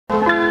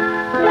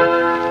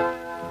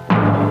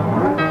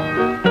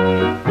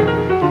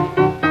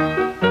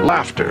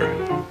Laughter,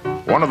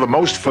 one of the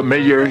most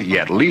familiar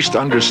yet least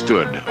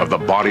understood of the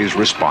body's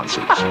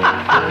responses.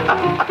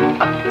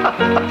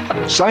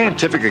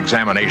 Scientific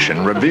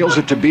examination reveals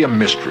it to be a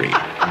mystery,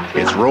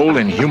 its role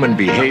in human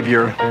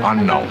behavior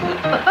unknown.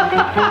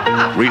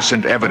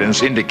 Recent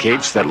evidence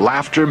indicates that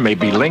laughter may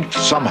be linked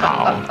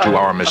somehow to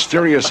our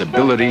mysterious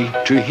ability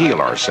to heal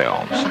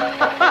ourselves.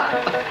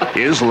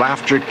 Is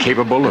laughter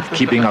capable of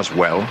keeping us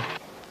well?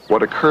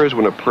 What occurs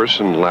when a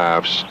person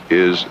laughs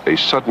is a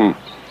sudden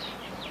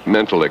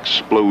mental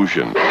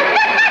explosion. And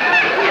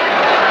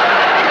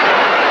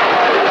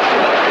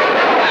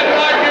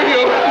I give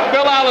you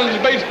Bill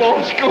Allen's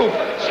baseball scoop.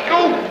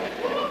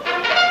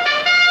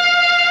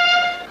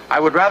 I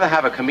would rather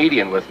have a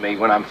comedian with me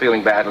when I'm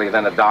feeling badly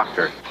than a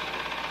doctor.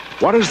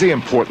 What is the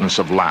importance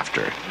of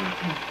laughter?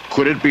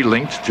 Could it be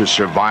linked to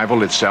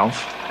survival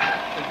itself?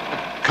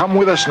 Come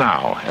with us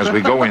now as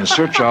we go in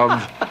search of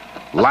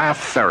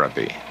laugh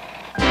therapy.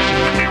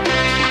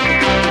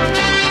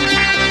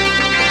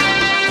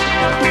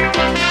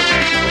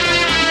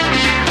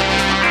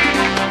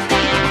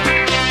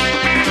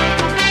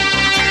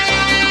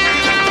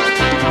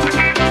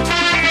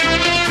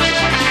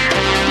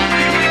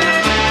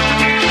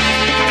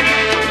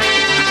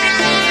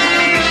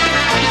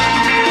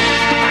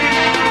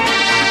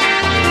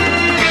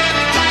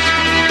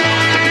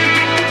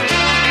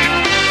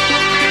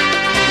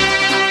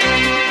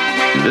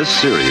 This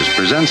series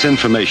presents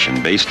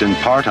information based in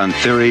part on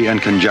theory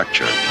and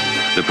conjecture.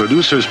 The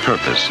producer's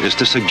purpose is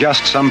to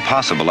suggest some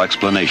possible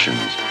explanations,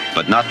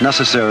 but not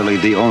necessarily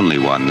the only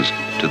ones,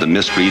 to the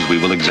mysteries we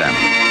will examine.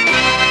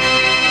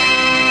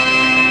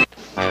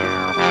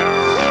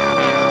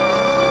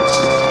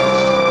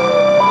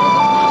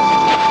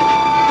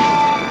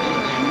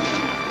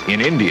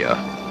 In India,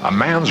 a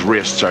man's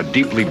wrists are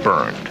deeply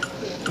burned,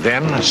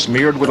 then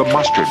smeared with a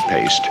mustard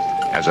paste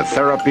as a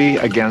therapy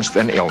against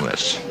an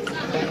illness.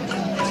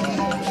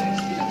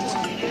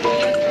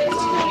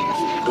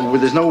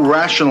 There's no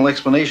rational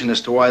explanation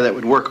as to why that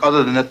would work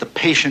other than that the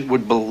patient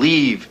would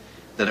believe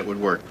that it would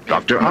work.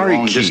 Dr. Ari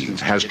Keev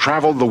has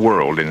traveled the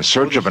world in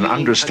search of an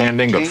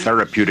understanding of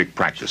therapeutic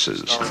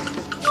practices.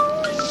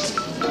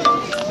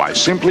 By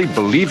simply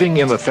believing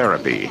in the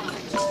therapy,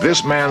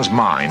 this man's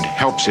mind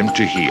helps him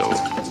to heal.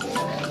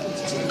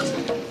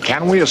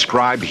 Can we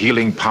ascribe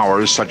healing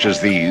powers such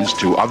as these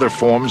to other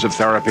forms of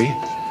therapy?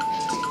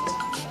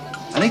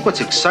 I think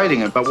what's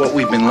exciting about what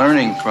we've been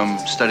learning from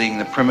studying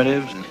the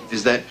primitives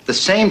is that at the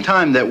same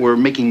time that we're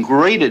making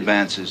great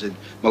advances in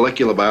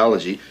molecular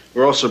biology,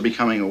 we're also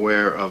becoming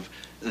aware of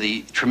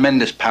the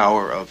tremendous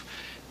power of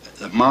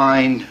the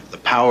mind, the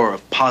power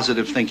of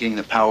positive thinking,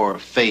 the power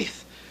of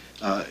faith,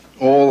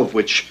 all of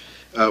which,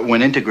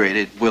 when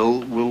integrated,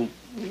 will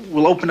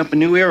open up a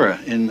new era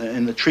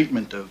in the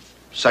treatment of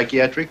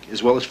psychiatric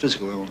as well as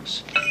physical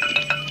illness.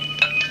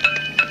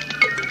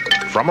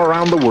 From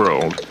around the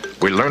world,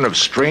 we learn of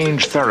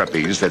strange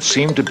therapies that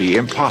seem to be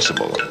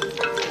impossible,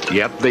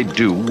 yet they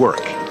do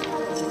work.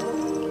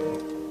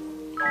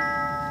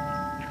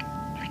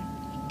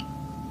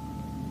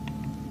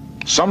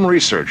 Some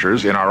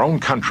researchers in our own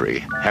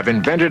country have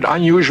invented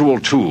unusual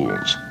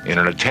tools in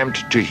an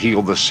attempt to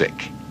heal the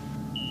sick.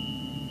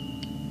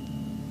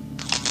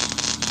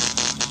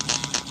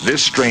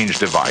 This strange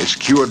device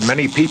cured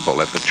many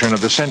people at the turn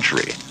of the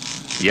century,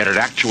 yet it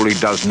actually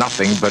does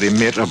nothing but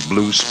emit a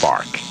blue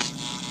spark.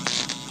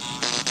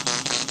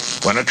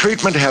 When a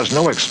treatment has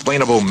no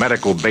explainable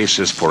medical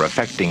basis for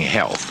affecting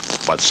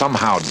health, but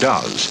somehow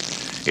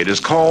does, it is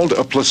called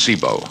a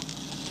placebo.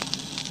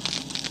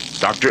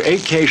 Dr.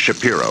 A.K.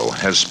 Shapiro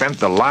has spent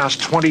the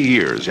last 20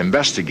 years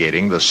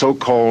investigating the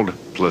so-called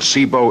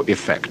placebo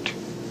effect.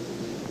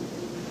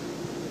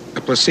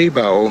 A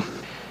placebo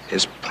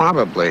is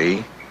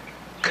probably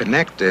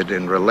connected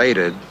and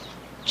related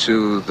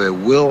to the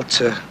will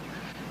to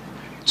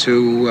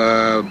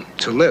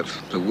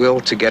live, the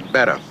will to get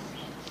better.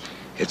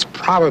 It's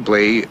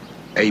probably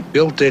a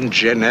built-in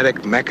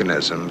genetic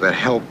mechanism that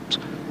helped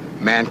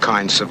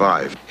mankind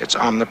survive. It's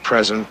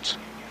omnipresent.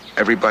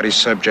 Everybody's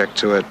subject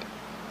to it.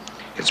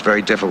 It's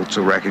very difficult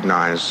to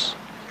recognize.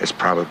 It's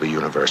probably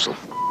universal.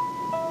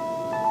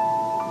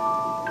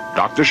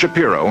 Dr.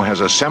 Shapiro has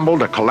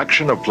assembled a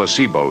collection of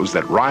placebos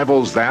that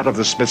rivals that of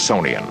the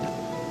Smithsonian.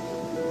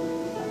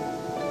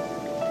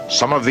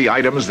 Some of the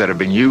items that have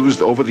been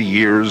used over the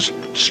years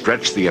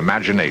stretch the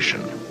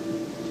imagination.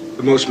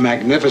 The most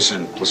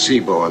magnificent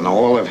placebo in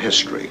all of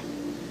history,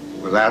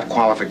 without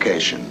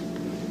qualification,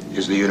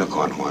 is the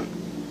unicorn horn.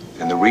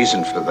 And the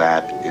reason for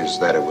that is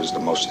that it was the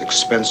most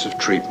expensive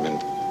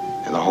treatment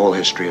in the whole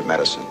history of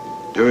medicine.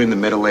 During the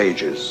Middle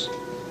Ages,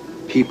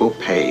 people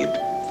paid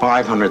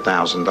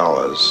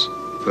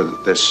 $500,000 for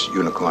this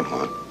unicorn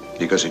horn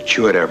because it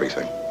cured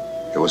everything.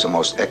 It was the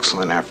most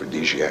excellent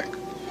aphrodisiac.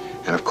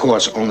 And of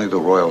course, only the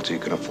royalty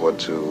could afford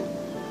to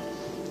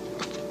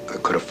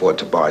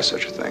buy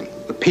such a thing.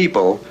 The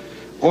people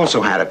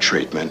also had a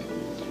treatment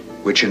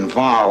which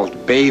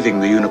involved bathing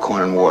the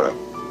unicorn in water,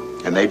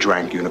 and they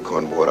drank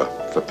unicorn water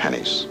for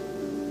pennies.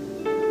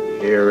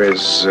 Here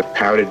is a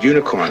powdered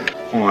unicorn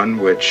horn,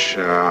 which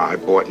I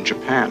bought in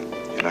Japan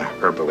in a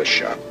herbalist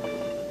shop.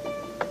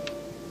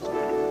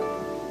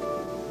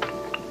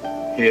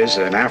 Here's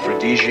an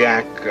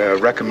aphrodisiac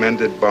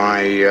recommended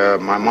by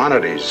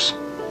Maimonides,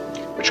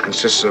 which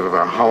consists of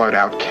a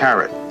hollowed-out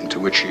carrot into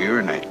which you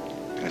urinate.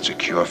 And it's a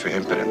cure for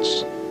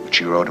impotence, which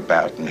he wrote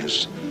about in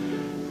his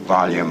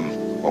volume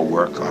or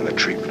work on the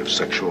treatment of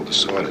sexual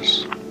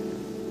disorders.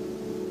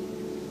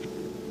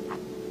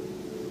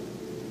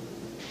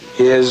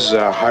 Here's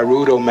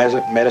Hirudo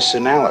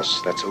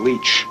medicinalis, that's a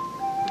leech,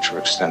 which were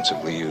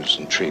extensively used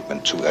in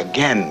treatment to,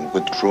 again,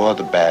 withdraw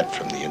the bad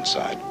from the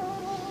inside.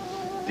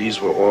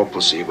 These were all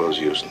placebos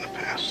used in the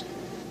past.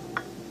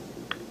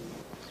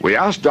 We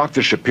asked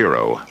Dr.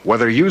 Shapiro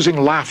whether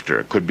using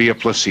laughter could be a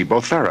placebo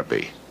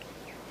therapy.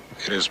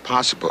 It is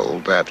possible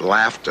that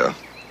laughter,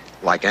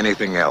 like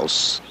anything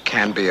else,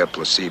 can be a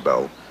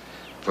placebo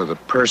for the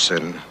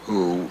person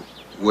who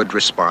would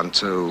respond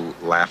to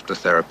laughter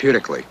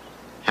therapeutically.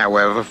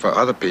 However, for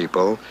other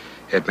people,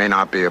 it may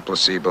not be a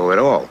placebo at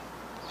all.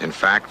 In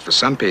fact, for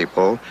some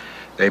people,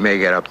 they may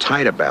get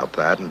uptight about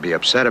that and be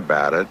upset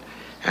about it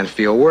and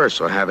feel worse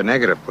or have a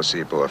negative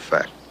placebo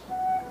effect.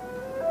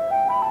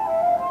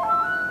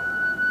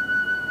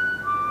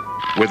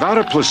 Without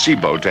a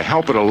placebo to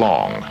help it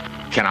along,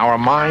 can our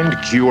mind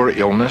cure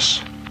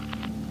illness?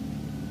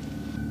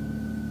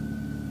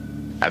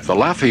 At the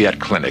Lafayette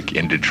Clinic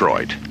in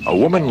Detroit, a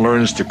woman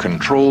learns to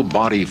control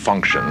body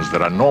functions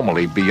that are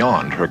normally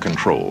beyond her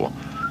control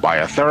by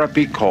a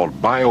therapy called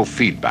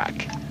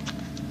biofeedback.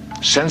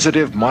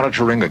 Sensitive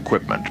monitoring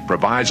equipment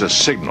provides a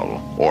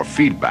signal or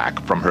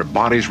feedback from her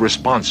body's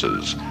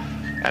responses,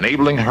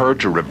 enabling her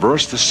to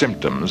reverse the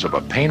symptoms of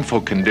a painful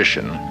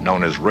condition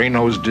known as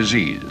Raynaud's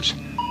disease.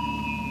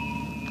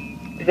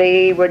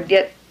 They would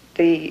get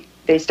they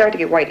start to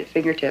get white at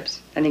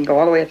fingertips and then go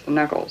all the way up to the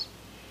knuckles.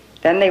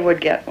 Then they would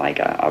get like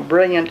a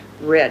brilliant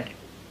red.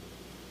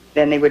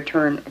 Then they would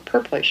turn a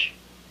purplish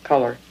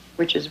color,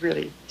 which is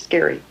really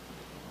scary.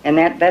 And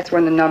that's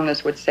when the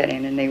numbness would set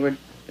in and they would,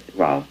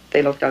 well,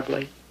 they looked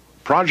ugly.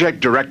 Project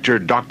Director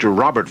Dr.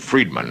 Robert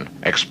Friedman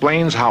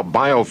explains how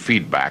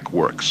biofeedback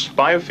works.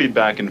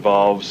 Biofeedback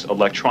involves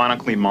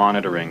electronically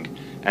monitoring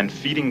and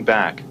feeding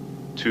back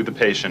to the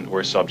patient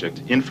or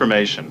subject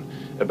information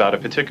about a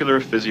particular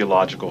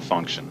physiological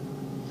function,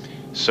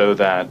 so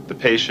that the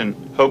patient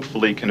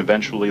hopefully can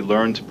eventually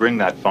learn to bring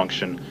that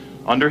function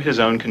under his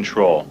own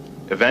control,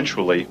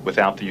 eventually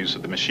without the use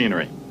of the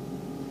machinery.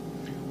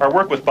 Our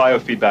work with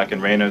biofeedback in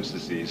Raynaud's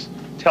disease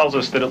tells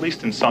us that at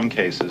least in some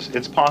cases,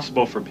 it's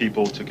possible for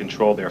people to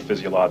control their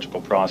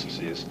physiological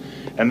processes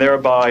and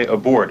thereby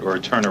abort or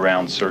turn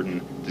around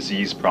certain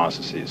disease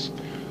processes.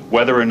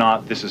 Whether or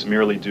not this is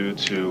merely due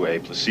to a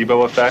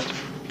placebo effect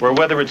or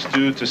whether it's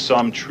due to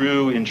some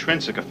true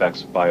intrinsic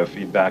effects of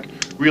biofeedback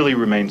really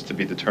remains to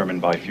be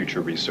determined by future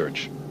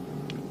research.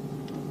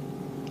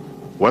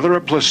 Whether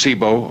a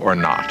placebo or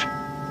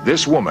not,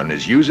 this woman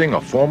is using a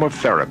form of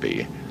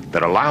therapy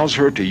that allows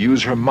her to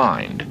use her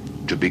mind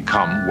to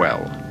become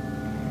well.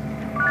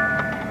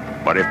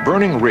 But if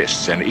burning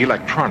wrists and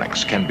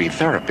electronics can be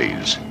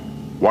therapies,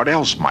 what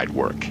else might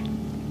work?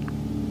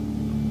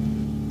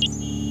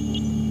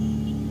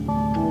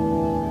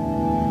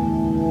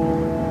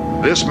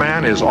 This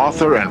man is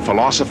author and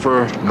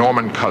philosopher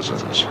Norman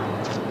Cousins.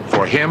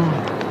 For him,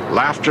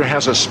 laughter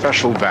has a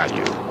special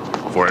value,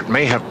 for it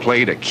may have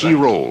played a key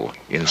role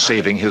in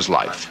saving his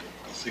life.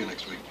 I'll see you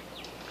next week.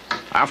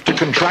 After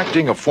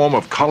contracting a form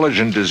of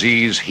collagen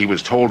disease he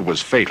was told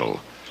was fatal,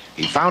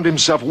 he found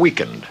himself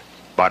weakened,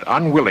 but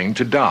unwilling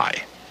to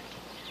die.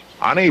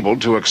 Unable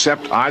to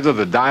accept either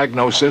the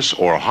diagnosis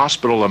or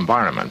hospital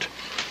environment,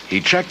 he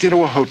checked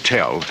into a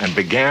hotel and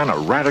began a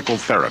radical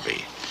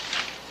therapy.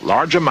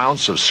 Large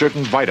amounts of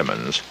certain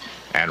vitamins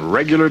and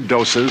regular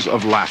doses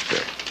of laughter.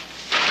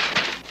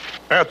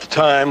 At the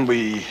time,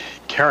 we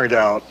carried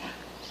out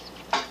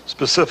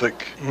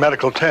specific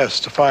medical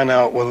tests to find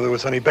out whether there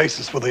was any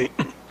basis for the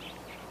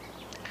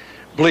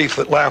belief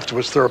that laughter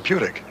was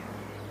therapeutic.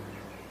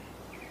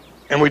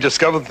 And we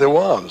discovered that there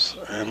was,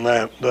 and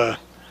that the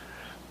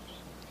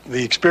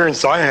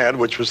experience I had,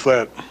 which was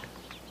that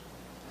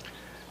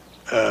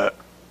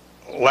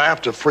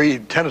laughter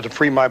tended to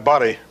free my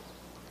body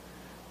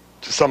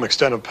to some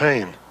extent of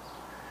pain,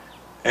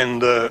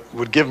 and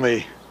would give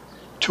me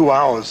 2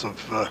 hours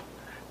of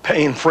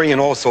pain-free and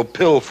also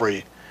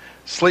pill-free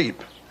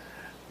sleep.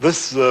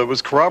 This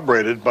was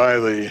corroborated by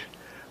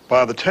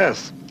the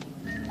test.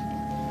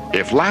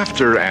 If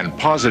laughter and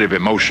positive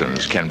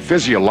emotions can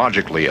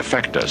physiologically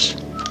affect us,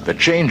 the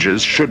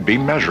changes should be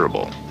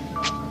measurable.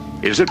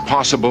 Is it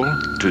possible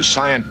to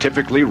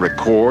scientifically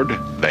record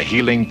the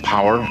healing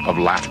power of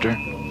laughter?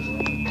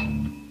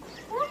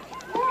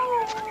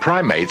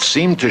 Primates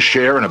seem to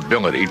share an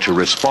ability to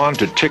respond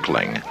to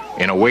tickling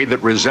in a way that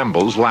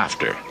resembles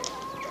laughter.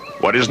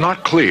 What is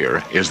not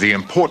clear is the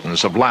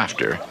importance of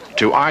laughter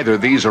to either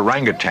these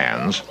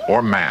orangutans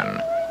or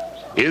man.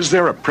 Is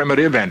there a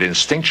primitive and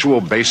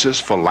instinctual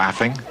basis for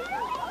laughing?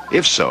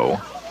 If so,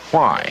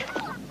 why?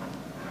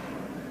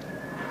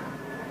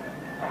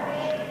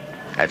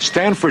 At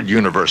Stanford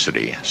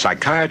University,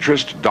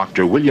 psychiatrist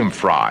Dr. William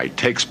Fry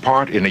takes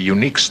part in a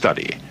unique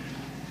study.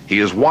 He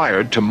is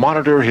wired to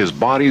monitor his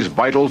body's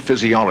vital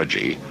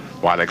physiology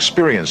while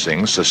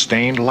experiencing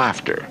sustained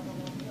laughter.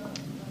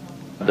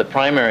 The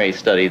primary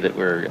study that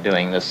we're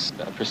doing, this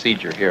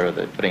procedure here,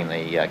 with putting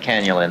the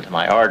cannula into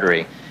my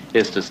artery,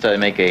 is to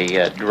make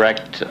a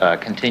direct,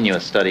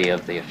 continuous study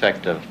of the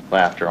effect of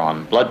laughter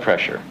on blood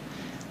pressure.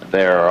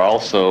 There are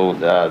also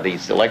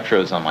these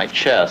electrodes on my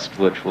chest,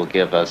 which will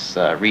give us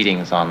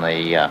readings on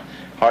the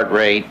heart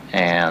rate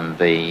and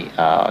the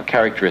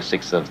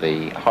characteristics of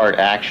the heart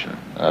action.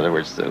 In other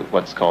words,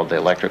 what's called the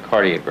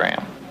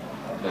electrocardiogram.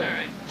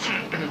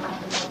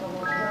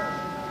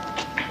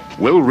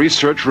 Will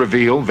research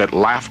reveal that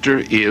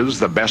laughter is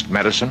the best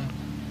medicine?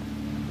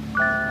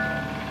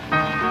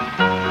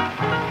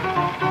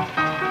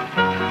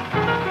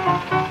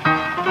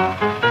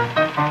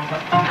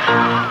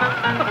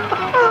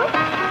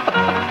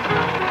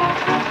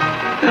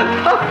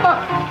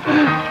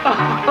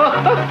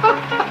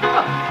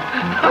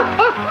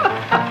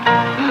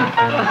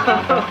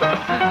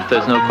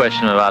 There's no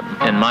question about,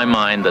 in my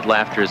mind, that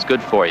laughter is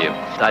good for you.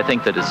 I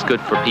think that it's good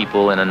for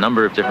people in a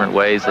number of different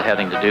ways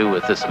having to do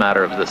with this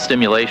matter of the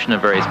stimulation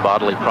of various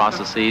bodily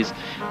processes.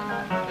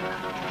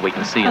 We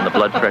can see in the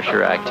blood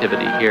pressure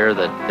activity here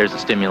that there's a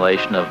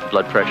stimulation of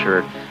blood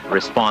pressure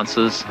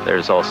responses.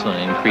 There's also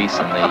an increase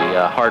in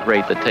the heart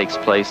rate that takes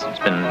place. It's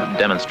been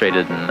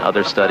demonstrated in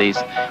other studies.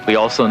 We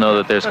also know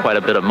that there's quite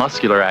a bit of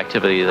muscular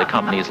activity that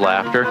accompanies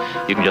laughter.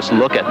 You can just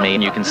look at me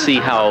and you can see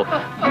how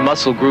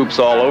muscle groups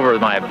all over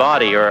my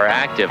body are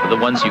active. The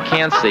ones you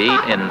can't see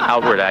in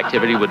outward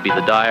activity would be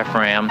the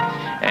diaphragm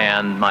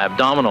and my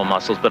abdominal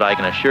muscles, but I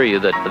can assure you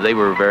that they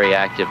were very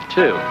active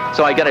too.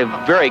 So I get a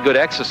very good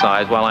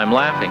exercise while I'm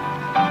laughing.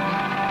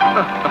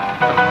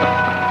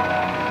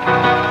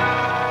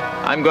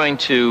 I'm going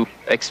to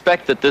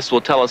expect that this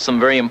will tell us some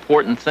very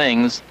important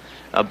things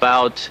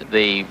about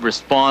the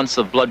response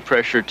of blood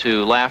pressure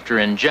to laughter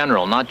in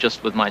general, not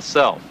just with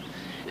myself.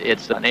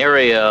 It's an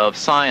area of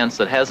science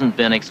that hasn't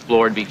been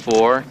explored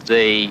before.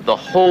 The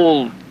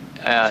whole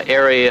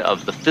area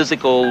of the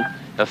physical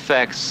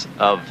effects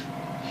of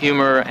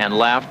humor and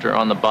laughter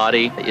on the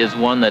body is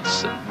one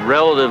that's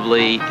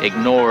relatively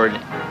ignored.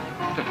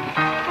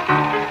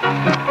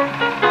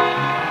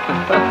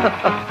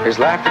 Is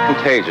laughter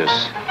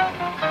contagious?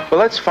 Well,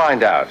 let's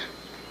find out.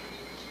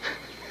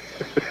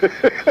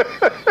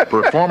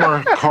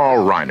 Performer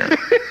Carl Reiner.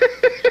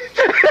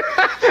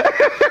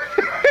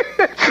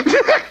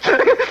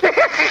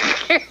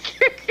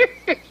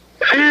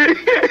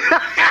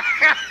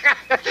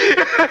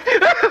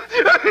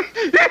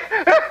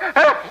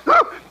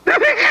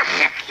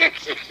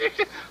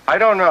 I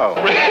don't know.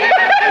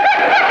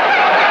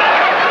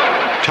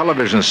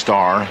 Television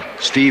star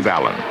Steve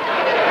Allen.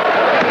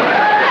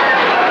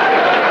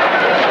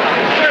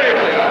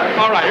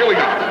 All right, here we go.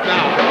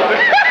 Now.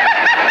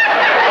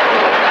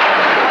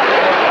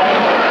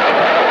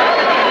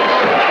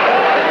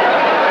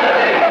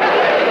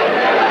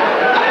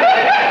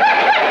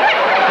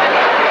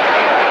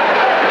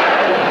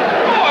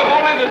 Oh, if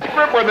only the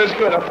script were this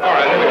good. All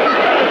right, here we go.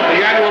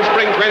 The annual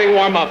spring training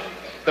warm-up.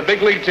 The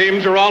big league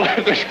teams are all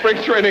at the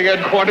spring training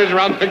headquarters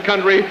around the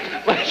country.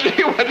 Let's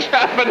see what's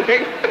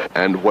happening.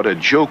 And what a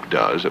joke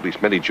does, at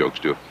least many jokes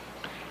do,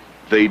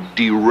 they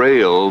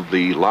derail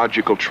the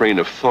logical train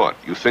of thought.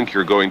 You think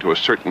you're going to a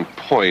certain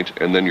point,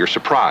 and then you're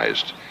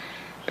surprised.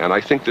 And I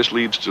think this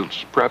leads to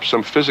perhaps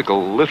some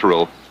physical,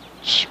 literal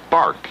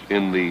spark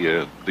in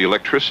the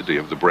electricity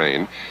of the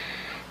brain.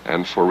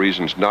 And for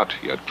reasons not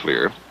yet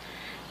clear,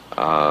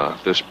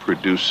 this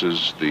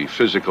produces the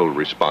physical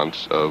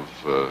response of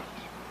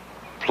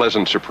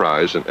pleasant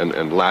surprise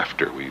and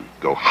laughter. We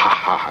go ha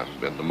ha,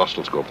 and the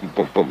muscles go boom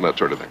boom boom, that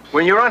sort of thing.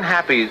 When you're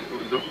unhappy,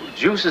 the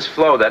juices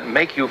flow that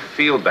make you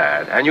feel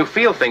bad, and you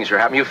feel things are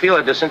happening. You feel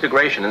a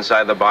disintegration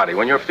inside the body.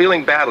 When you're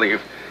feeling badly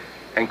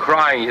and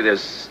crying,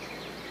 there's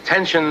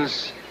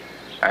tensions,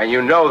 and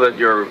you know that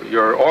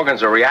your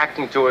organs are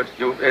reacting to it.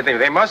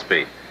 They must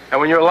be.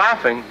 And when you're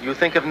laughing, you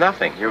think of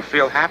nothing. You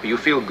feel happy. You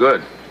feel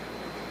good.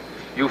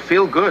 You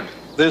feel good.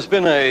 There's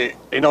been a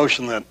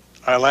notion that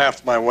I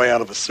laughed my way out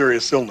of a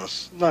serious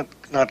illness.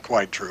 Not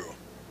quite true.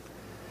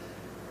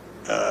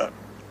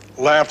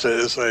 Laughter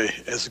is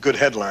a good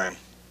headline,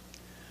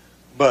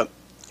 but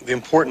the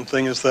important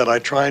thing is that I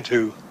try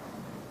to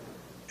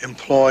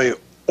employ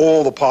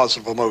all the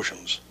positive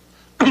emotions: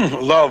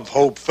 love,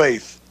 hope,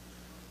 faith,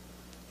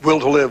 will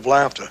to live,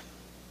 laughter.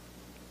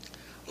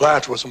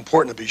 Laughter was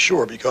important to be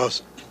sure,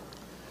 because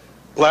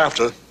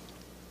laughter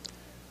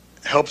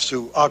helps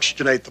to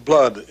oxygenate the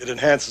blood. It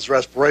enhances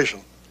respiration.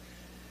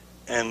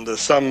 And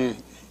some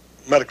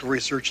medical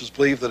researchers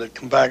believe that it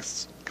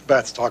combats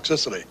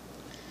toxicity.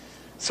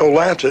 So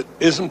laughter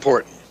is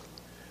important,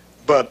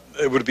 but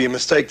it would be a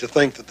mistake to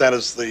think that that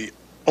is the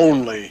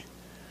only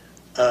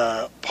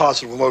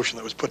positive emotion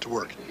that was put to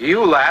work.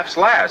 You laughs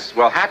last.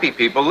 Well, happy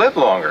people live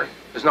longer.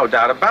 There's no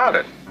doubt about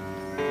it.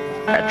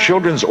 At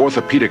Children's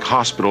Orthopedic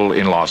Hospital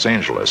in Los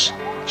Angeles,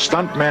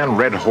 stuntman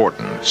Red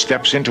Horton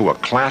steps into a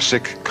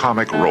classic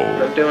comic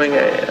role. Doing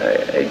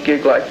a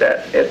gig like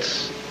that,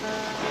 it's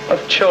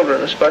of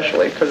children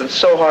especially, because it's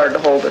so hard to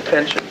hold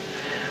attention.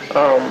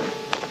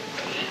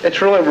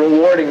 It's really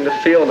rewarding to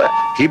feel that.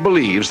 He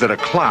believes that a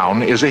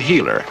clown is a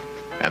healer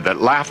and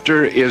that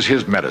laughter is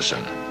his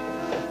medicine.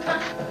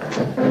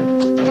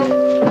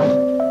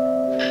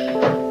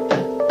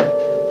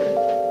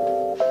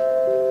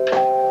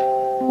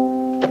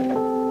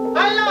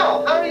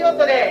 Hello, how are you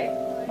today?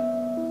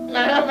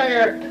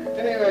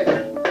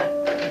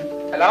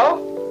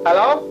 Hello?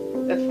 Hello?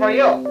 It's for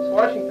you. It's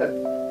Washington.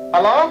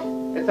 Hello?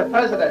 It's the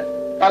president.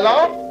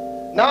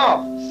 Hello?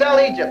 No, sell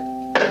Egypt.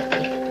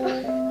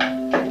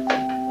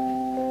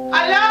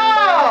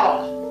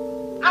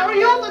 Hello! How are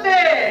you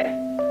today?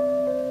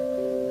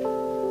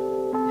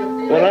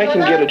 When I can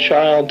get a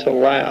child to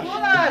laugh,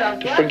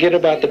 to forget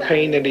about the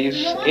pain that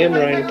he's in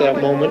right at that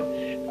moment,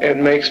 it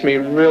makes me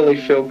really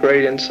feel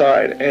great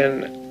inside,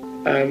 and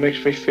it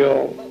makes me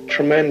feel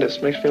tremendous.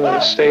 It makes me want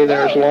to stay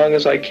there as long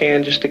as I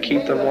can just to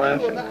keep them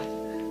laughing.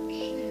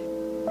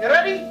 You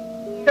ready?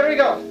 Here we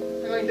go.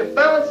 I'm going to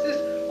balance this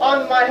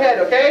on my head,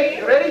 okay?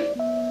 You ready?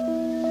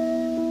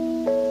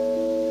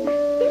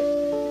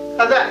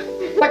 How's that?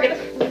 Look at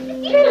it.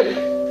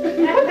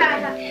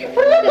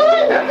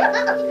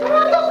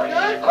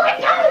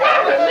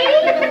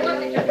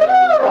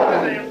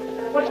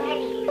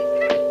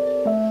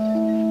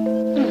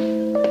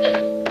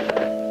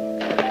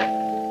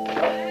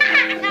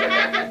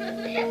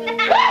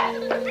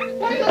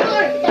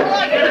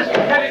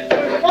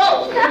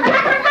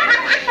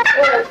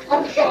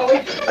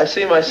 I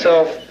see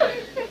myself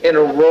in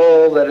a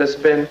role that has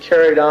been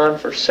carried on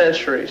for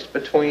centuries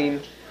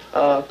between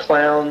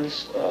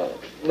clowns,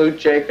 Lou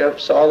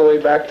Jacobs, all the way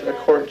back to the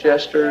court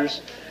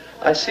jesters.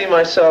 I see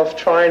myself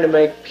trying to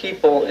make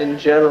people in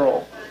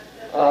general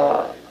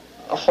a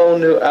whole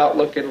new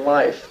outlook in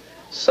life,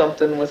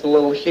 something with a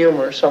little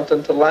humor,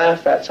 something to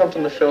laugh at,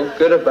 something to feel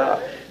good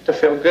about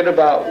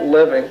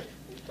living.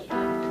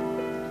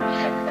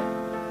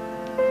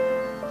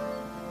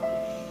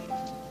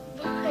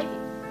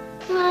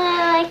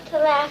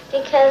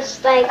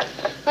 Because, like,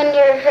 when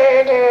you're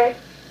hurt or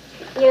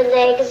your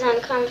leg is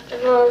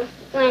uncomfortable,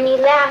 when you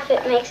laugh,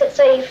 it makes it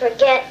so you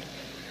forget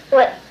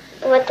what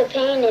the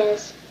pain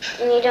is,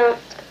 and you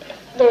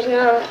there's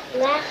no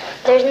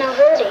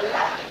hurting.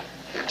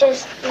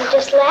 You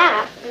just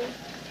laugh.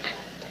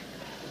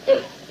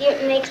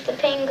 It makes the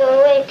pain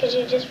go away because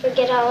you just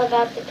forget all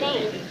about the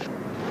pain.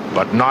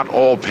 But not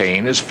all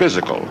pain is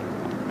physical,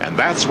 and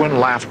that's when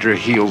laughter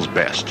heals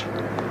best.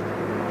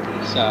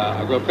 It's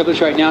a real privilege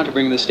right now to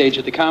bring to the stage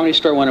at the Comedy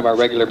Store one of our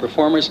regular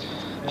performers.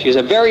 She is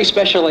a very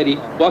special lady.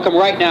 Welcome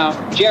right now,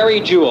 Jerry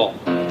Jewell.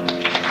 Couldn't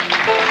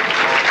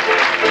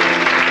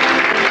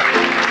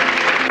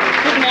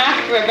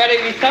ask for a better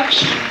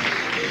reception.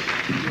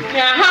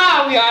 Yeah,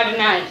 how we are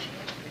tonight.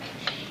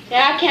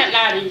 Yeah, I can't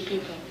lie to you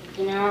people.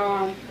 You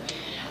know,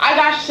 I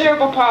got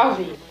cerebral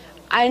palsy.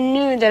 I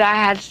knew that I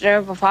had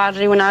cerebral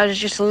palsy when I was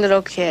just a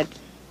little kid.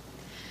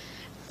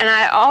 And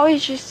I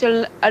always used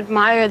to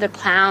admire the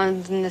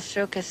clowns and the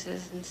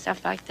circuses and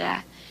stuff like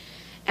that.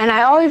 And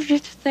I always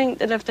used to think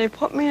that if they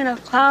put me in a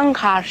clown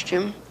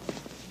costume,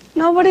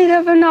 nobody'd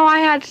ever know I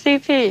had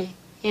CP.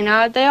 You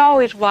know, they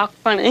always walk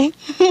funny.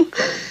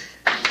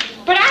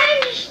 But I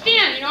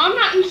understand, you know, I'm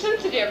not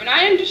insensitive, and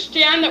I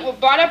understand that we're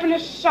brought up in a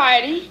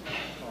society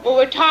where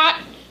we're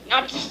taught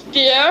not to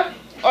stare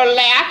or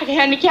laugh at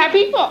handicapped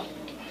people.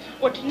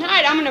 Well,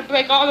 tonight I'm going to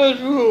break all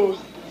those rules.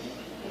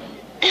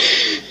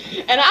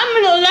 And I'm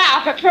going to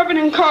laugh at Trevor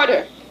and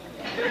Carter.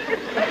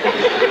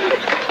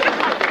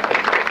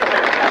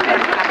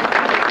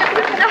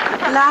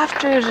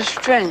 Laughter is a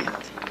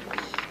strength.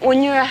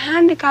 When you're a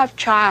handicapped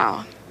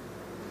child,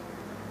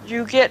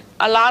 you get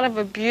a lot of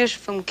abuse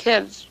from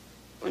kids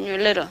when you're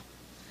little.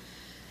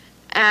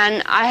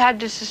 And I had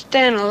to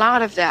sustain a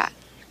lot of that.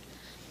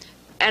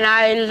 And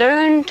I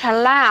learned to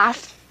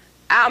laugh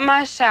at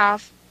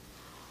myself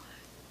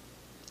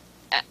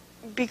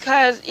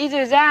because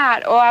either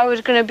that or I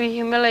was going to be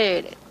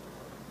humiliated,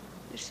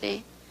 you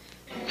see.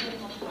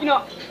 You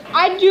know,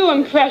 I do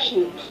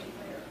impressions.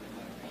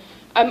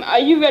 Are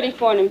you ready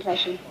for an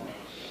impression?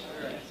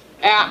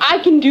 I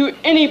can do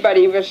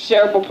anybody with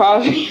cerebral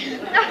palsy.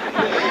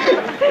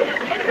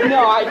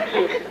 No, I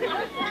do.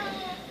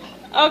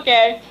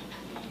 Okay.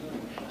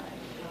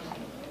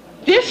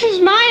 This is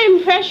my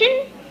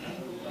impression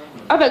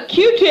of a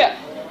Q-tip.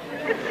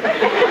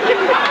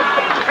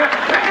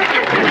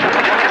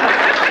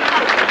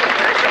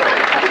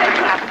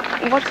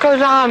 What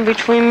goes on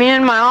between me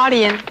and my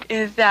audience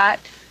is that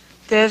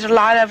there's a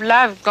lot of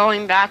love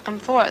going back and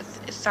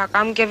forth. It's like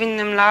I'm giving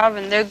them love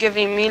and they're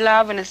giving me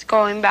love, and it's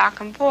going back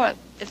and forth.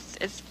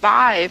 It's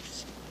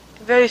vibes,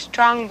 a very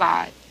strong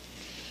vibe.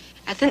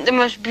 I think the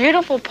most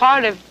beautiful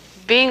part of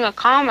being a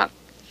comic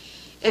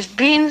is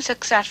being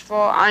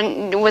successful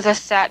with a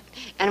set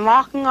and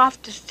walking off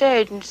the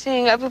stage and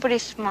seeing everybody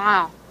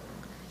smile.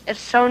 It's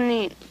so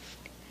neat.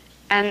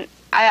 And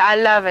I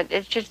love it.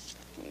 It's just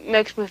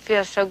makes me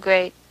feel so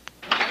great.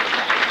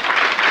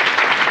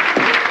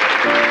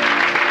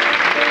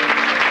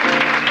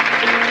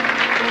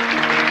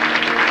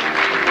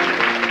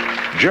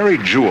 Jerry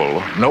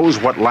Jewell knows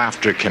what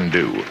laughter can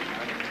do.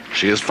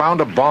 She has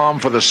found a balm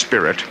for the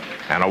spirit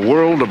and a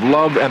world of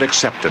love and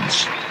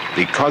acceptance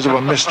because of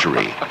a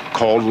mystery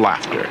called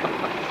laughter.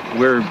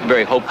 We're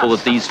very hopeful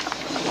that these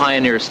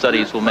pioneer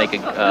studies will make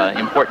an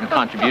important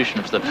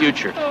contribution to the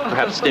future,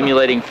 perhaps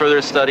stimulating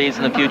further studies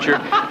in the future,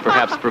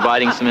 perhaps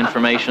providing some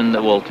information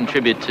that will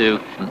contribute to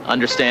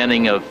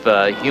understanding of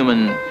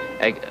human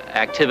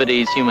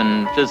activities,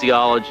 human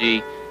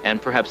physiology,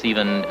 and perhaps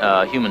even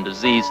human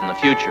disease in the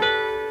future.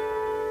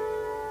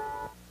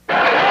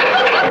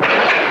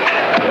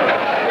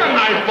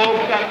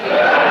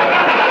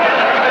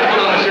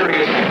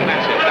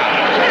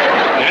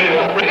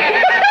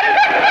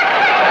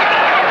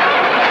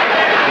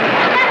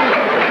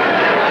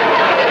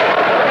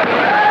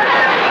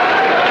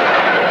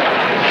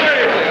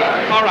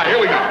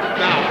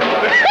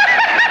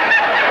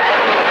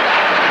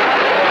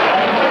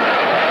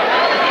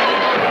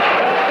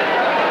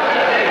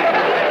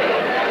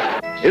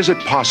 Is it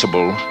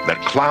possible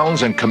that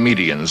clowns and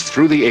comedians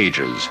through the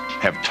ages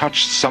have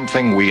touched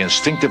something we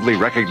instinctively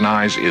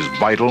recognize is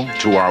vital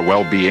to our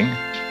well-being?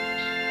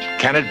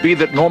 Can it be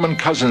that Norman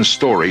Cousins'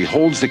 story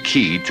holds the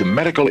key to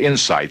medical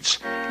insights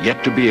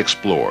yet to be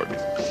explored?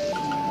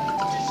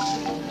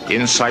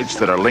 Insights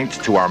that are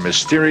linked to our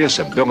mysterious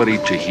ability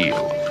to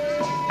heal,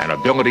 an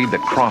ability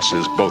that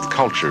crosses both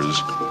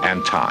cultures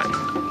and time.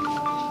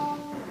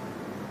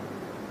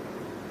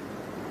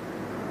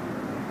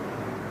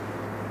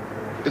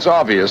 It's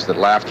obvious that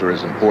laughter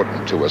is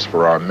important to us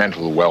for our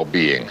mental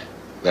well-being.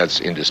 That's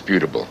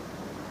indisputable.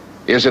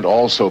 Is it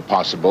also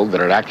possible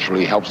that it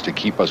actually helps to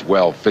keep us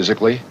well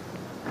physically?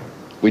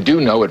 We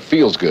do know it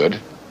feels good,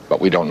 but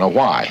we don't know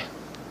why.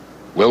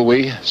 Will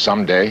we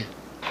someday?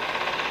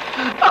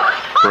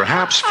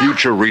 Perhaps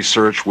future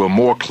research will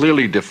more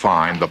clearly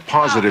define the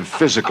positive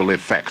physical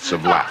effects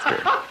of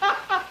laughter.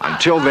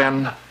 Until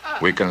then,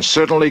 we can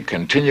certainly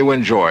continue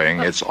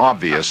enjoying its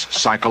obvious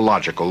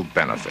psychological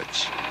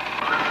benefits.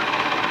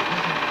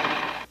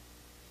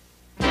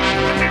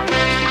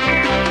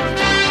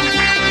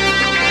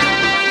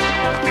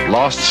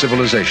 Lost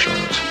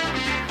civilizations,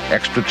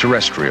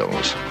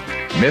 extraterrestrials,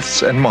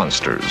 myths and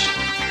monsters,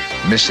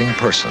 missing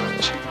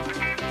persons,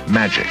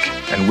 magic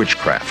and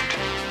witchcraft,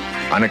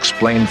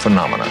 unexplained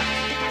phenomena.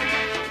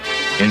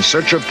 In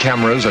Search of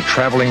Cameras are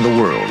traveling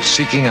the world,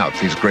 seeking out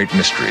these great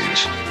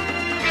mysteries.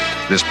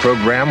 This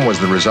program was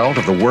the result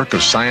of the work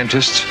of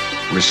scientists,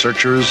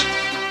 researchers,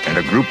 and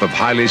a group of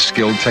highly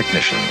skilled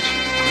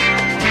technicians.